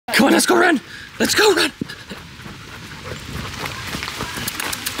Come on, let's go run. Let's go run.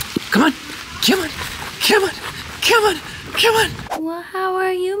 Come on. Come on. Come on. Come on. Come on. Well, how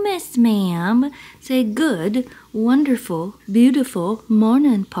are you, Miss Ma'am? Say good, wonderful, beautiful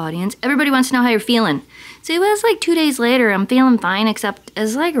morning, audience. Everybody wants to know how you're feeling. Say, well, it's like 2 days later. I'm feeling fine, except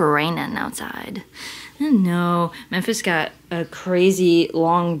it's like raining outside. No, Memphis got a crazy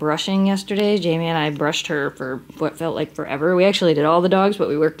long brushing yesterday. Jamie and I brushed her for what felt like forever. We actually did all the dogs, but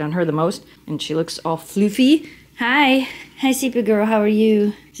we worked on her the most. And she looks all floofy. Hi. Hi, Seepa girl. How are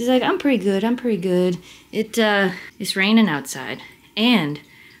you? She's like, I'm pretty good. I'm pretty good. It's raining outside. And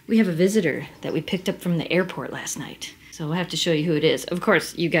we have a visitor that we picked up from the airport last night. So we'll have to show you who it is. Of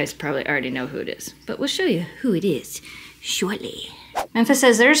course, you guys probably already know who it is. But we'll show you who it is shortly. Memphis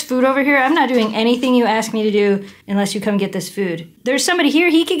says, there's food over here. I'm not doing anything you ask me to do unless you come get this food. There's somebody here.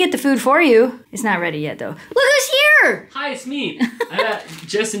 He could get the food for you. It's not ready yet, though. Look who's here! Hi, it's me. I'm at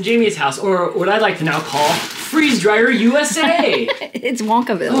Jess and Jamie's house, or what I like to now call Freeze Dryer USA. It's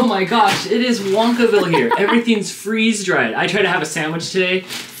Wonkaville. Oh my gosh, it is Wonkaville here. Everything's freeze dried. I tried to have a sandwich today.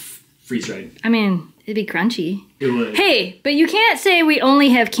 Freeze dried. I mean, it'd be crunchy. It would. Hey, but you can't say we only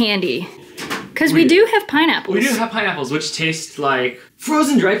have candy. Because we do have pineapples. We do have pineapples, which taste like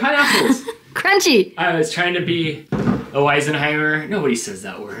frozen dried pineapples. Crunchy. I was trying to be a Weisenheimer. Nobody says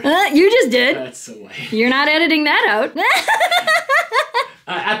that word. You just did. That's so white. You're not editing that out.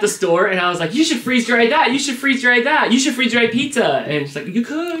 At the store, and I was like, you should freeze dry that. You should freeze dry that. You should freeze dry pizza. And she's like, you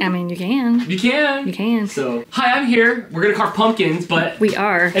could. I mean, you can. You can. You can. So, hi, I'm here. We're gonna carve pumpkins, but we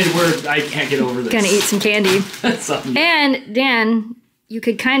are. And I can't get over this. Gonna eat some candy. And Dan, you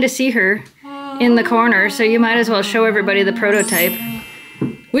could kind of see her in the corner, so you might as well show everybody the prototype,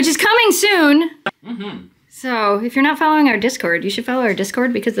 which is coming soon. Mm-hmm. So if you're not following our Discord, you should follow our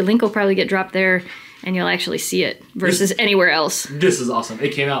Discord because the link will probably get dropped there and you'll actually see it versus anywhere else. This is awesome.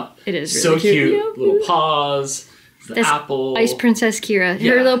 It came out. It is really so cute. Little paws, the That's apple. Ice Princess Kira.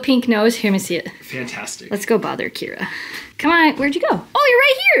 Yeah. Her little pink nose. Here, let me see it. Fantastic. Let's go bother Kira. Come on, where'd you go? Oh,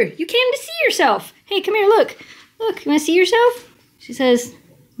 you're right here. You came to see yourself. Hey, come here, look. Look, you wanna see yourself? She says,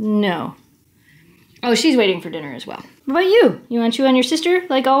 no. Oh, she's waiting for dinner as well. What about you? You want to chew on your sister,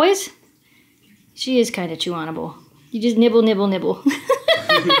 like always? She is kind of chew-onable. You just nibble, nibble, nibble.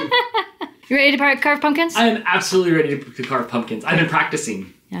 You ready to carve pumpkins? I am absolutely ready to carve pumpkins. I've been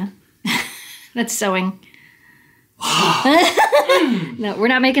practicing. Yeah? That's sewing. No, we're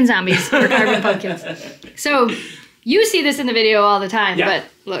not making zombies. We're carving pumpkins. So, you see this in the video all the time, but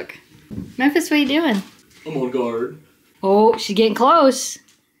look. Memphis, what are you doing? I'm on guard. Oh, she's getting close.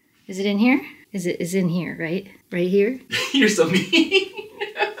 Is it in here? Is in here, right? Right here? You're so mean.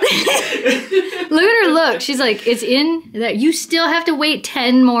 Look at her look. She's like, it's in there. You still have to wait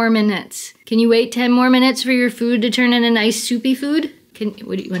 10 more minutes. Can you wait 10 more minutes for your food to turn into nice soupy food?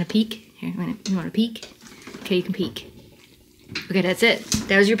 What do you want to peek? Here, you want to peek? Okay, you can peek. Okay, that's it.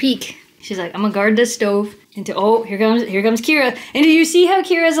 That was your peek. She's like, I'm gonna guard this stove. Oh, here comes Kira. And do you see how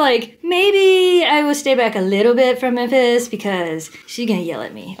Kira's like, maybe I will stay back a little bit from Memphis because she's gonna yell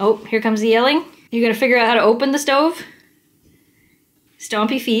at me. Oh, here comes the yelling. You're gonna figure out how to open the stove?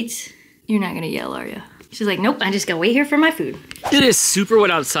 Stompy feet. You're not gonna yell, are you? She's like, nope, I just gotta wait here for my food. It is super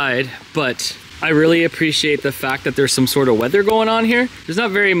wet outside, but I really appreciate the fact that there's some sort of weather going on here. There's not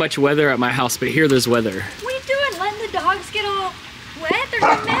very much weather at my house, but here there's weather. What are you doing? Letting the dogs get all wet? They're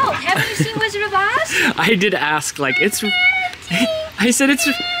gonna melt. Haven't you seen Wizard of Oz? I did ask, like, it's... I said it's...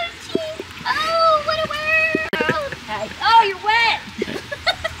 Oh, what a word! Oh, you're wet!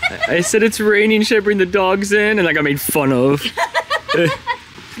 I said it's raining, should I bring the dogs in? And I got made fun of.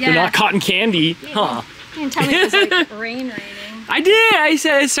 They're not cotton candy, huh? You didn't tell me it was like raining. I did! I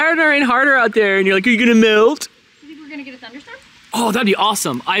said it started to rain harder out there, and you're like, are you gonna melt? You think we're gonna get a thunderstorm? Oh, that'd be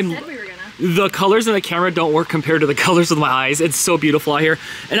awesome. I said we were gonna. The colors in the camera don't work compared to the colors of my eyes. It's so beautiful out here.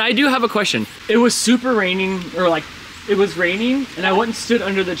 And I do have a question. It was super raining, or like, it was raining, and I went and stood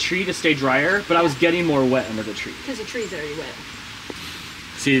under the tree to stay drier, but I was getting more wet under the tree. Because the tree's already wet.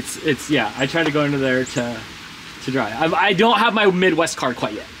 See, it's yeah, I tried to go under there to dry. I don't have my Midwest card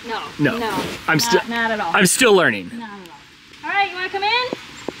quite yet. No. I'm still not at all. I'm still learning. Not at all. All right, you want to come in?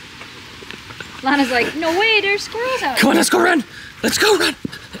 Lana's like, no way, there's squirrels out. Come on, let's go run. Let's go run.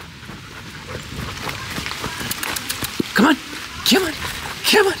 Come on. Come on.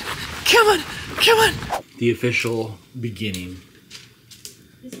 Come on. Come on. Come on. The official beginning.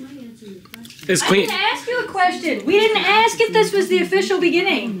 This might answer your question. Is Queen... I didn't ask you a question. We didn't ask if this was the official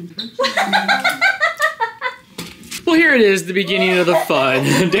beginning. Well, here it is, the beginning of the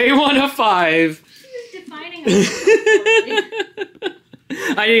fun. Day 1 of 5. She was defining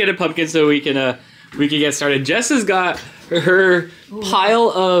I need to get a pumpkin so we can get started. Jess has got her pile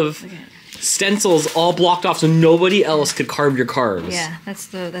of stencils all blocked off so nobody else could carve your carves. Yeah,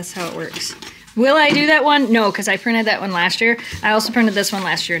 that's how it works. Will I do that one? No, because I printed that one last year. I also printed this one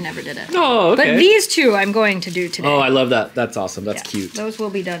last year and never did it. Oh, okay. But these two I'm going to do today. Oh, I love that. That's awesome. That's cute. Those will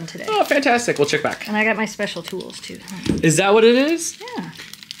be done today. Oh, fantastic. We'll check back. And I got my special tools too. Is that what it is? Yeah.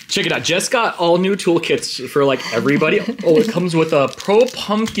 Check it out. Jess got all new toolkits for like everybody. Oh, it comes with a Pro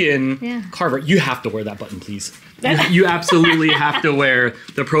Pumpkin carver. You have to wear that button, please. You absolutely have to wear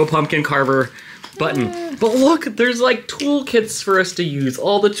the Pro Pumpkin carver button. But look, there's like toolkits for us to use.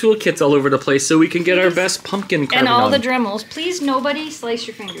 All the toolkits all over the place so we can get our best pumpkin carving And all on. the Dremels. Please, nobody slice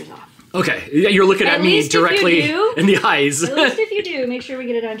your fingers off. Okay, you're looking at me directly in the eyes. At least if you do, make sure we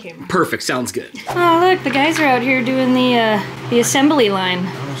get it on camera. Perfect, sounds good. Oh, look, the guys are out here doing the assembly line.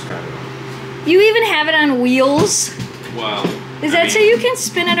 You even have it on wheels. Wow. Is that so you can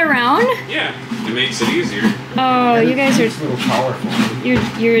spin it around? Yeah, it makes it easier. Oh, you guys are... It's a little powerful.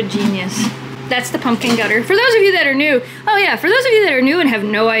 You're a genius. That's the pumpkin gutter. For those of you that are new, for those of you that are new and have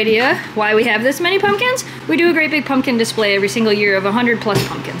no idea why we have this many pumpkins, we do a great big pumpkin display every single year of 100 plus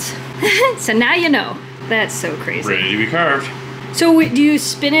pumpkins. So now you know. That's so crazy. Ready to be carved. So do you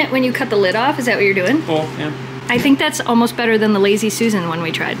spin it when you cut the lid off? Is that what you're doing? Oh, yeah. I think that's almost better than the Lazy Susan one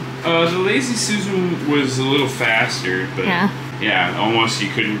we tried. The Lazy Susan was a little faster, but yeah, almost you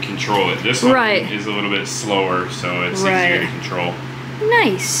couldn't control it. This one is a little bit slower, so it's easier to control.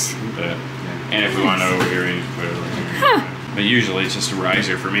 Nice. But, and if we want to over here, we just put it over here. But usually it's just a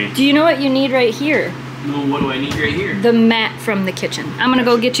riser for me. Do you know what you need right here? No, what do I need right here? The mat from the kitchen. I'm gonna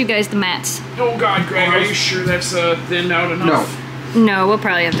go get you guys the mats. Oh God, Greg, are you sure that's thinned out enough? No, we'll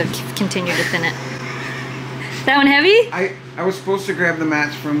probably have to continue to thin it. That one heavy? I was supposed to grab the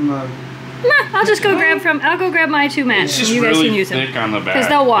mats from Nah, I'll just go grab my two mats. It's just you guys really can use thick them. on the back. Because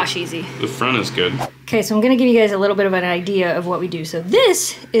they'll wash easy. The front is good. Okay, so I'm gonna give you guys a little bit of an idea of what we do. So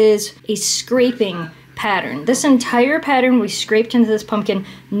this is a scraping pattern. This entire pattern we scraped into this pumpkin.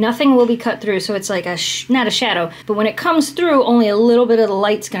 Nothing will be cut through, so it's like not a shadow, but when it comes through, only a little bit of the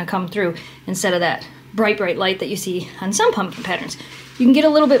light's gonna come through instead of that bright light that you see on some pumpkin patterns. You can get a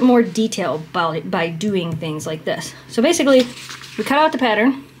little bit more detail by doing things like this. So basically, we cut out the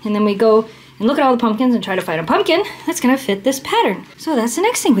pattern, and then we go and look at all the pumpkins and try to find a pumpkin that's gonna fit this pattern. So that's the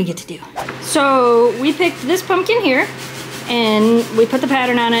next thing we get to do. So we picked this pumpkin here, and we put the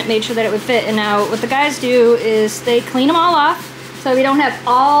pattern on it, made sure that it would fit. And now what the guys do is they clean them all off so we don't have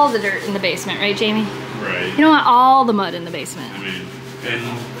all the dirt in the basement, right, Jamie? Right. You don't want all the mud in the basement. I mean,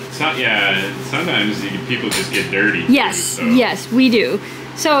 and sometimes people just get dirty. Yes, so. yes, we do.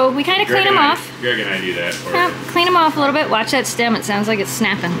 So we kind of clean them off. Greg and I do that. Clean them off a little bit. Watch that stem. It sounds like it's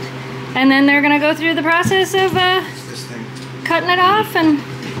snapping. And then they're going to go through the process of cutting it off and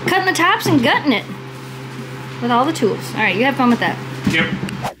cutting the tops and gutting it with all the tools. All right, you have fun with that.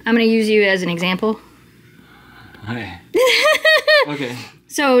 Yep. I'm going to use you as an example. Hi. Okay.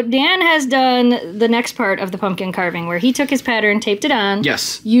 So Dan has done the next part of the pumpkin carving where he took his pattern, taped it on.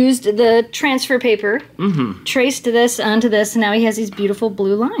 Yes. Used the transfer paper. Traced this onto this, and now he has these beautiful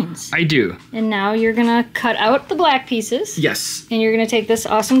blue lines. I do. And now you're gonna cut out the black pieces. Yes. And you're gonna take this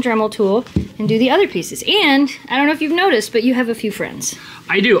awesome Dremel tool and do the other pieces. And I don't know if you've noticed, but you have a few friends.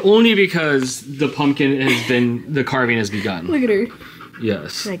 I do, only because the the carving has begun. Look at her.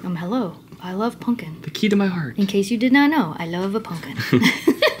 Yes. She's like, hello. I love pumpkin. The key to my heart. In case you did not know, I love a pumpkin.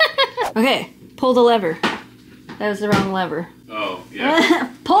 Okay, pull the lever. That was the wrong lever. Oh, yeah.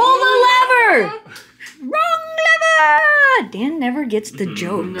 Pull the lever! Wrong lever! Dan never gets the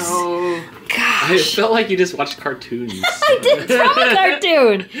jokes. No. Gosh. I felt like you just watched cartoons. I did from a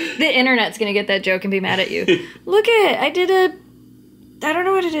cartoon. The internet's gonna get that joke and be mad at you. Look at it. I don't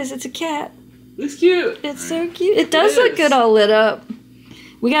know what it is. It's a cat. It's cute. It's so cute. It does look good all lit up.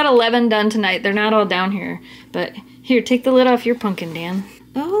 We got 11 done tonight. They're not all down here. But here, take the lid off your pumpkin, Dan.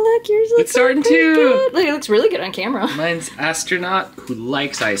 Oh, look, yours looks It's starting pretty to. good. Look, it looks really good on camera. Mine's astronaut who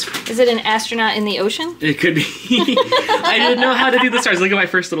likes ice cream. Is it an astronaut in the ocean? It could be. I didn't know how to do the stars. Look at my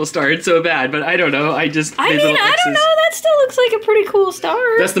first little star. It's so bad, but I don't know. I just. I made mean, little I don't X's. know. That still looks like a pretty cool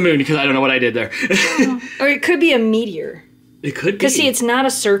star. That's the moon because I don't know what I did there. Or it could be a meteor. It could be. Because see, it's not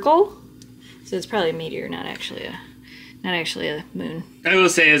a circle, so it's probably a meteor, not actually a moon. I will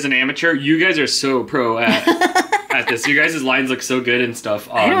say, as an amateur, you guys are so pro at this. You guys' lines look so good and stuff.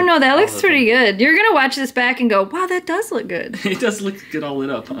 I don't know. That looks pretty good. You're gonna watch this back and go, "Wow, that does look good." It does look good all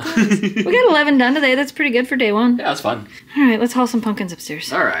lit up. Huh? We got 11 done today. That's pretty good for day one. Yeah, that's fun. All right, let's haul some pumpkins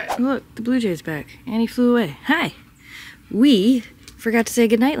upstairs. All right. Look, the blue jay's back, and he flew away. Hi. We forgot to say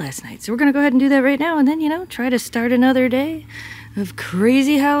goodnight last night, so we're gonna go ahead and do that right now, and then try to start another day of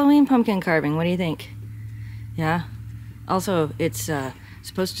crazy Halloween pumpkin carving. What do you think? Yeah. Also, it's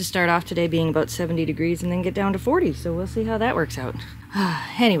supposed to start off today being about 70 degrees and then get down to 40, so we'll see how that works out.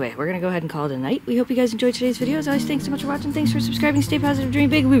 Anyway, we're gonna go ahead and call it a night. We hope you guys enjoyed today's video. As always, thanks so much for watching. Thanks for subscribing. Stay positive, dream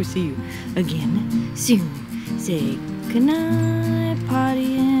big. We'll see you again soon. Say goodnight,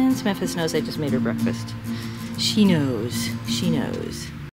 audience. Memphis knows I just made her breakfast. She knows. She knows.